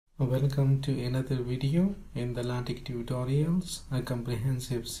Welcome to another video in the LaTeX tutorials, a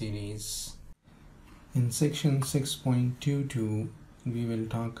comprehensive series. In section 6.22, we will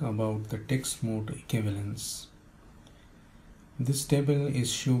talk about the text mode equivalence. This table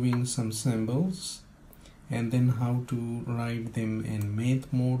is showing some symbols and then how to write them in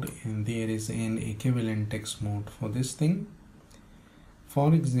math mode, and there is an equivalent text mode for this thing.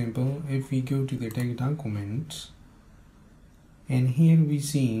 For example, if we go to the text document, and here we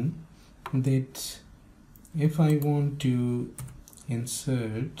see that if I want to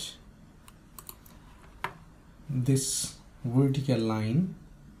insert this vertical line,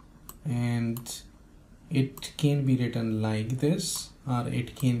 and it can be written like this, or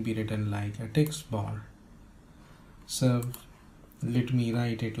it can be written like a text bar. So let me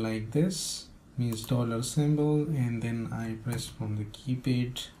write it like this, means dollar symbol, and then I press from the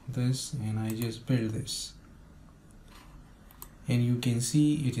keypad this, and I just build this. And you can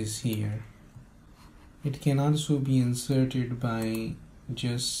see it is here. It can also be inserted by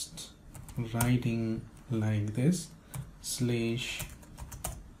just writing like this slash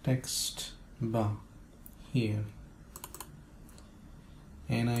text bar here,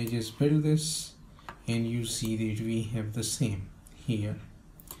 and I just build this, and you see that we have the same here.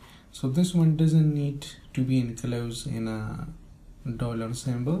 So this one doesn't need to be enclosed in a dollar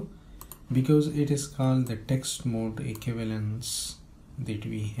symbol, because it is called the text mode equivalence that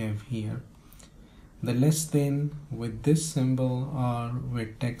we have here. The less than with this symbol, or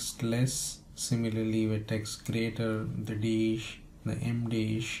with text less, similarly with text greater, the dash, the m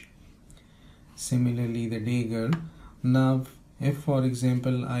dash, similarly the dagger. Now if for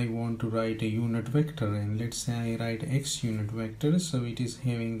example I want to write a unit vector, and let's say I write x unit vector, so it is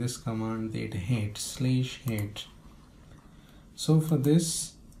having this command that hat slash hat. So for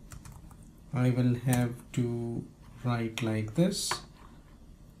this I will have to write like this,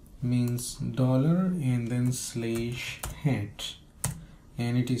 means dollar and then slash hat,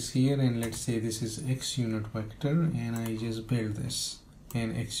 and it is here, and let's say this is x unit vector, and I just build this,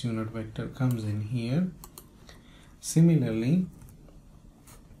 and x unit vector comes in here. Similarly,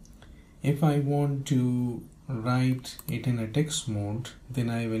 if I want to write it in a text mode, then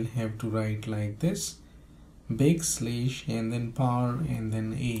I will have to write like this, backslash and then power and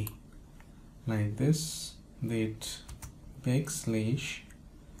then a, like this, that backslash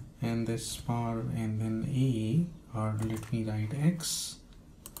and this power and then a, or let me write x,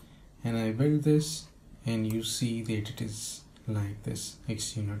 and I build this, and you see that it is like this,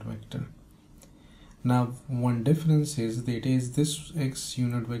 x unit vector. Now one difference is that this x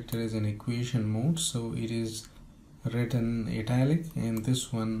unit vector is in equation mode, so it is written italic, and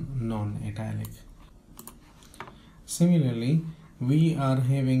this one non-italic. Similarly, we are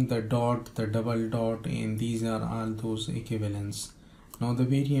having the dot, the double dot, and these are all those equivalents. Now the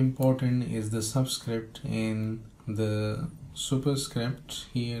very important is the subscript and the superscript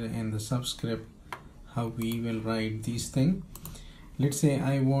here, and the subscript, how we will write these things. Let's say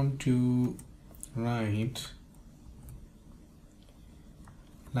I want to write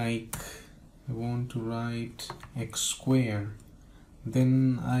like, I want to write x square,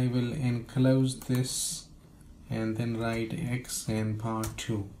 then I will enclose this and then write x and power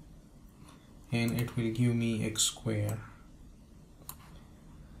 2, and it will give me x square.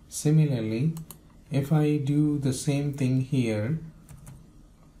 Similarly, if I do the same thing here,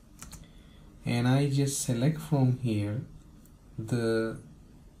 and I just select from here the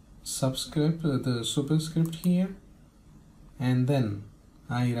subscript, the superscript here, and then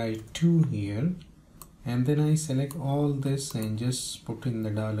I write 2 here, and then I select all this and just put in the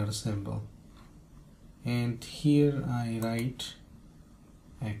dollar symbol, and here I write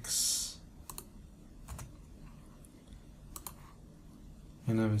x,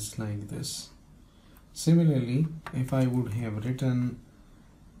 and now it's like this. Similarly, if I would have written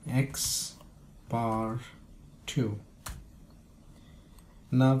x bar 2,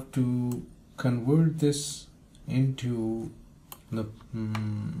 now to convert this into the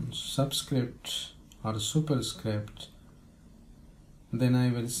subscript or superscript, then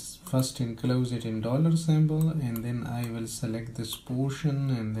I will first enclose it in dollar symbol, and then I will select this portion,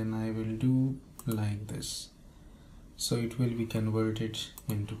 and then I will do like this, so it will be converted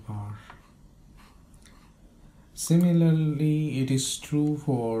into power. Similarly, it is true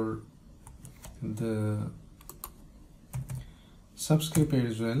for the subscript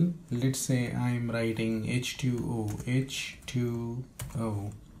as well. Let's say I am writing H2O.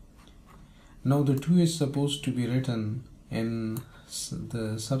 Now the 2 is supposed to be written in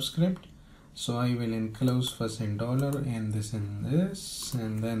the subscript, so I will enclose first in dollar and this in this,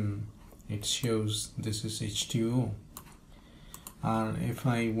 and then it shows this is H2O. or if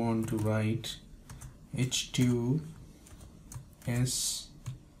I want to write H2SO4,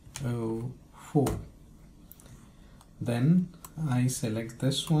 then I select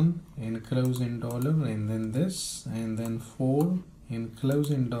this one, enclose in dollar, and then this, and then 4,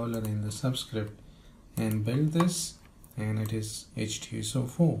 enclose in dollar in the subscript, and build this, and it is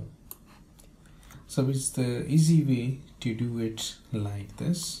H2SO4. So it's the easy way to do it like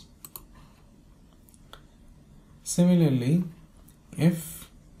this. Similarly, if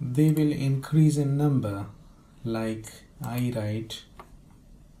they will increase in number, like I write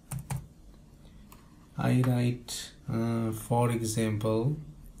for example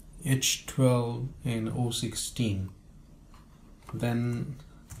H12 and O16, then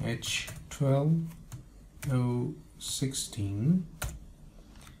H12 O16,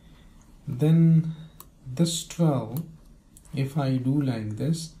 then this 12, if I do like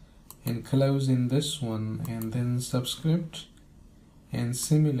this, enclose in this one and then subscript, and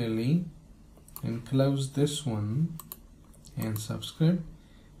similarly enclose this one and subscript,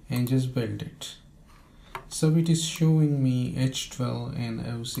 and just build it. So it is showing me H12 and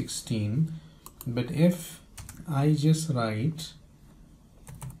O16, but if I just write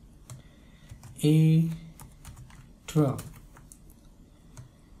A12,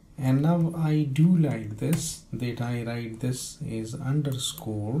 and now I do like this, that I write this is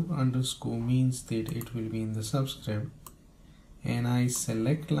underscore. Underscore means that it will be in the subscript, and I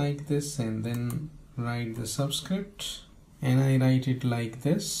select like this and then write the subscript, and I write it like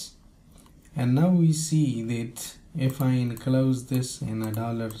this. And now we see that if I enclose this in a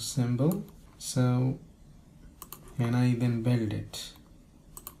dollar symbol, so, and I then build it,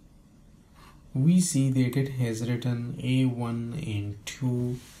 we see that it has written A1 and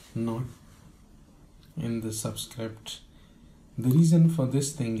 2 not in the subscript. The reason for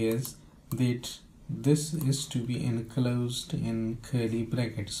this thing is that this is to be enclosed in curly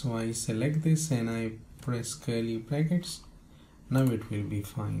brackets. So I select this and I press curly brackets. Now it will be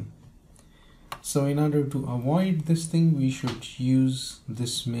fine. So in order to avoid this thing, we should use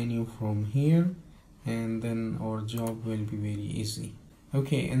this menu from here, and then our job will be very easy.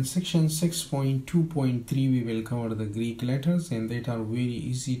 Okay, in section 6.2.3 we will cover the Greek letters, and that are very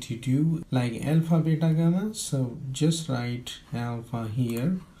easy to do, like alpha, beta, gamma. So just write alpha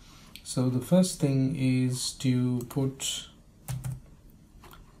here. So the first thing is to put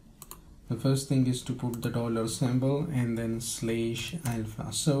the dollar symbol and then slash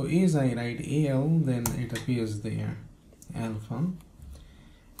alpha. So as I write AL, then it appears there alpha,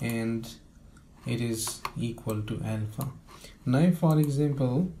 and it is equal to alpha. Now for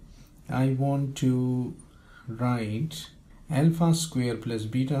example, I want to write alpha square plus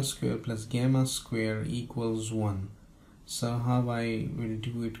beta square plus gamma square equals 1. So how I will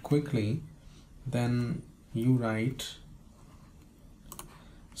do it quickly, then you write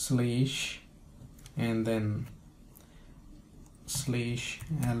slash and then slash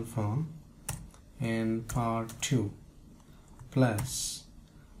alpha and power 2 plus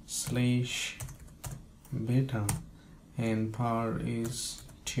slash beta and power is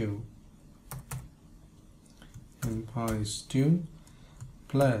 2 and power is 2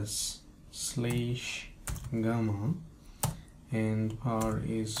 plus slash gamma and power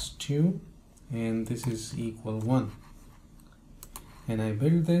is 2, and this is equal 1. And I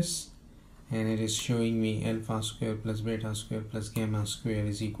build this, and it is showing me alpha square plus beta square plus gamma square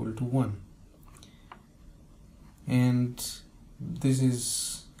is equal to 1. And this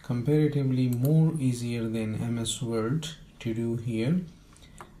is comparatively more easier than MS Word to do here.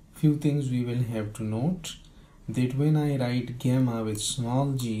 Few things we will have to note, that when I write gamma with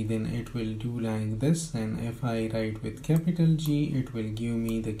small g, then it will do like this, and if I write with capital G, it will give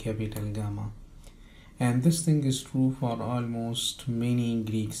me the capital gamma. And this thing is true for almost many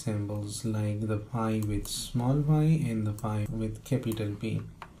Greek symbols, like the pi with small y and the pi with capital P.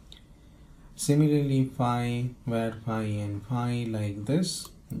 Similarly, phi, var phi and phi, like this,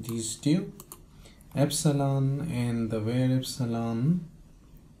 these two, epsilon and the var epsilon.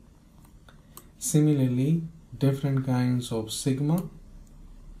 Similarly, different kinds of sigma,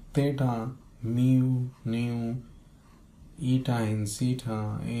 theta, mu, nu, eta and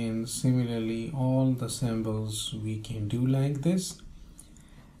zeta, and similarly all the symbols we can do like this.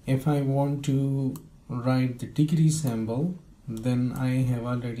 If I want to write the degree symbol, then I have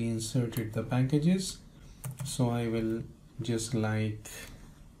already inserted the packages, so I will just like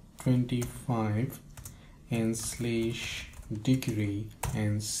 25 and slash degree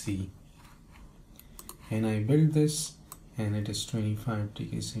and C, and I build this, and it is 25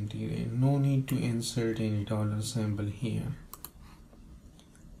 degrees centigrade. No need to insert any dollar symbol here.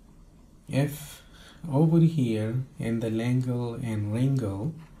 If over here in the Langle and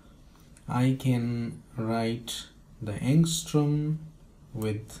Wrangle, I can write the angstrom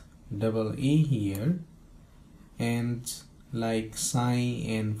with double A here, and like psi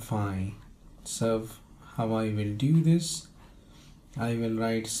and phi. So how I will do this, I will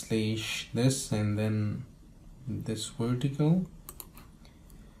write slash this and then this vertical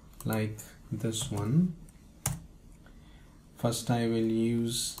like this one. First I will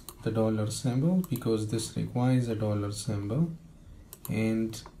use the dollar symbol because this requires a dollar symbol,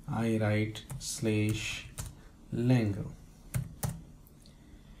 and I write slash Langle,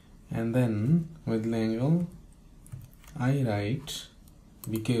 and then with Langle I write,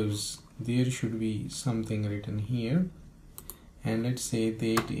 because there should be something written here, and let's say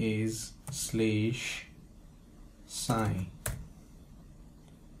that is slash psi,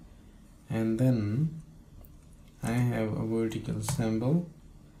 and then I have a vertical symbol,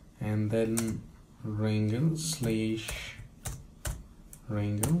 and then Wrangle slash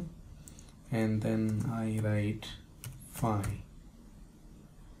Wrangle, and then I write phi,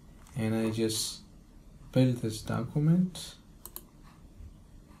 and I just build this document,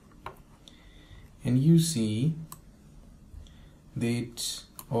 and you see that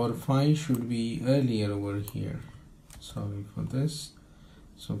our phi should be earlier over here. Sorry for this.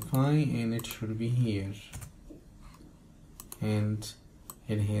 So phi, and it should be here, and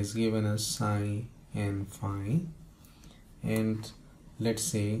it has given us psi and phi. And let's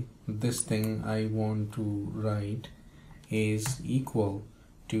say this thing I want to write is equal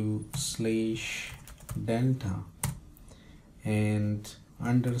to slash delta and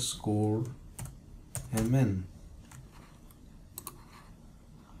underscore mn.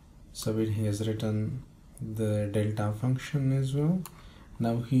 So it has written the delta function as well.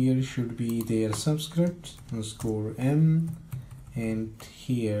 Now here should be their subscript underscore m, and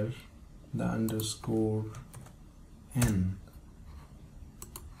here the underscore n,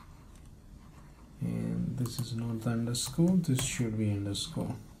 and this is not the underscore, this should be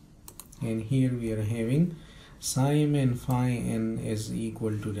underscore, and here we are having psi m and phi n is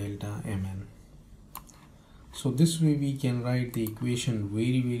equal to delta mn. So this way we can write the equation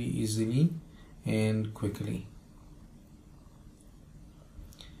very easily and quickly.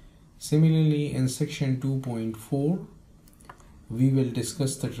 Similarly, in section 2.4 we will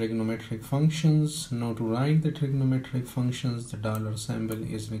discuss the trigonometric functions. Now to write the trigonometric functions, the dollar symbol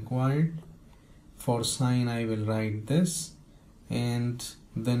is required. For sine I will write this, and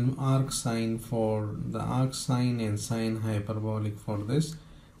then arc sine for the arc sine, and sine hyperbolic for this.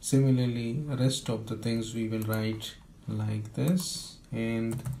 Similarly, rest of the things we will write like this,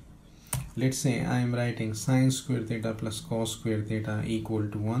 and let's say I am writing sine square theta plus cos square theta equal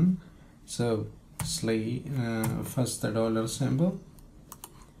to 1. So first the dollar symbol,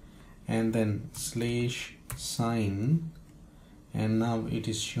 and then slash sine, and now it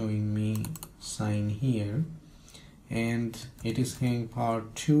is showing me sine here, and it is having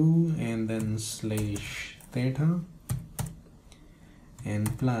part 2, and then slash theta,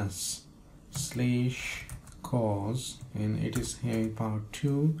 and plus slash cos, and it is having part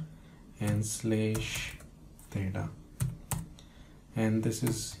 2 and slash theta, and this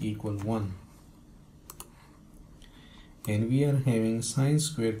is equal 1, and we are having sine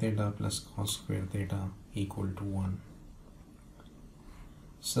square theta plus cos square theta equal to 1.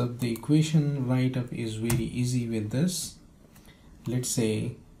 So the equation write-up is very easy with this. Let's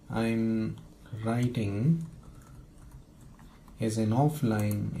say I'm writing as an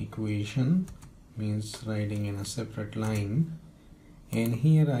offline equation, means writing in a separate line, and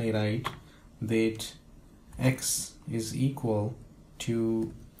here I write that x is equal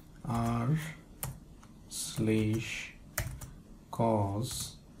to r slash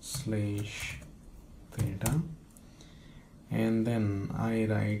cos slash theta, and then I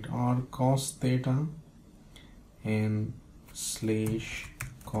write r cos theta and slash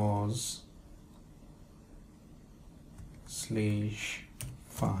cos slash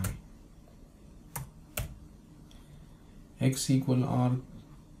phi. X equal r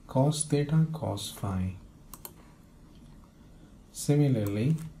cos theta cos phi.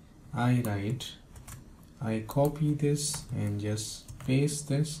 Similarly, I copy this and just paste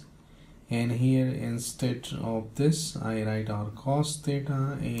this, and here instead of this I write r cos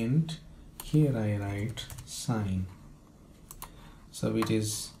theta, and here I write sine. So it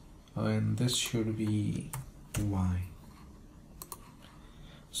is, and this should be y.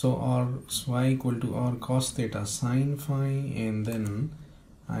 So y equal to r cos theta sine phi, and then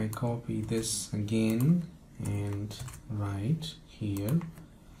I copy this again and write here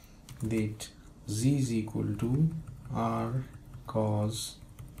that z is equal to r cos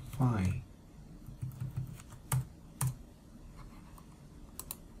phi.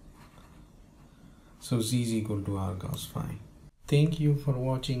 So z is equal to r cos phi. Thank you for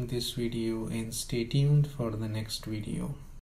watching this video and stay tuned for the next video.